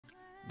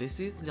This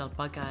is the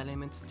ALPAKA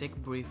Elements Tech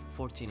Brief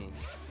 14-inch.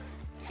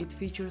 It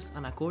features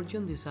an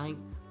accordion design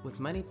with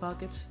many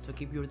pockets to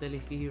keep your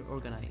daily gear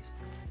organized,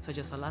 such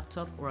as a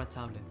laptop or a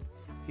tablet,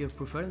 your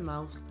preferred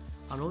mouse,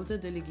 and all the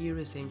daily gear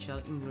essential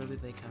in your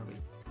everyday carry.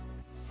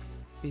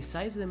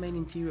 Besides the main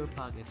interior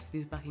pockets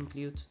this bag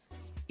includes,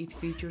 it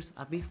features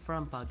a big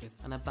front pocket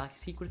and a back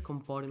secret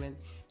compartment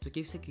to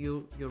keep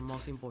secure your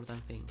most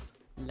important things,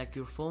 like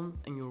your phone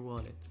and your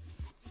wallet.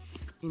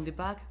 In the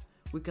back,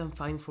 we can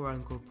find 4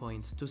 anchor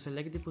points to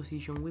select the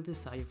position we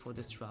desire for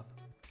the strap,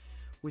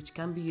 which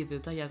can be either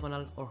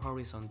diagonal or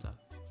horizontal.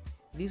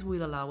 This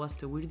will allow us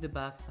to wear the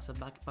bag as a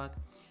backpack,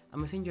 a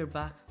messenger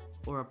bag,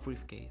 or a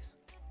briefcase.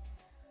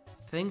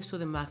 Thanks to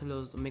the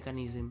mag-loss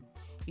mechanism,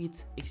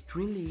 it's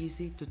extremely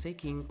easy to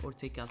take in or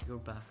take out your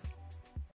bag.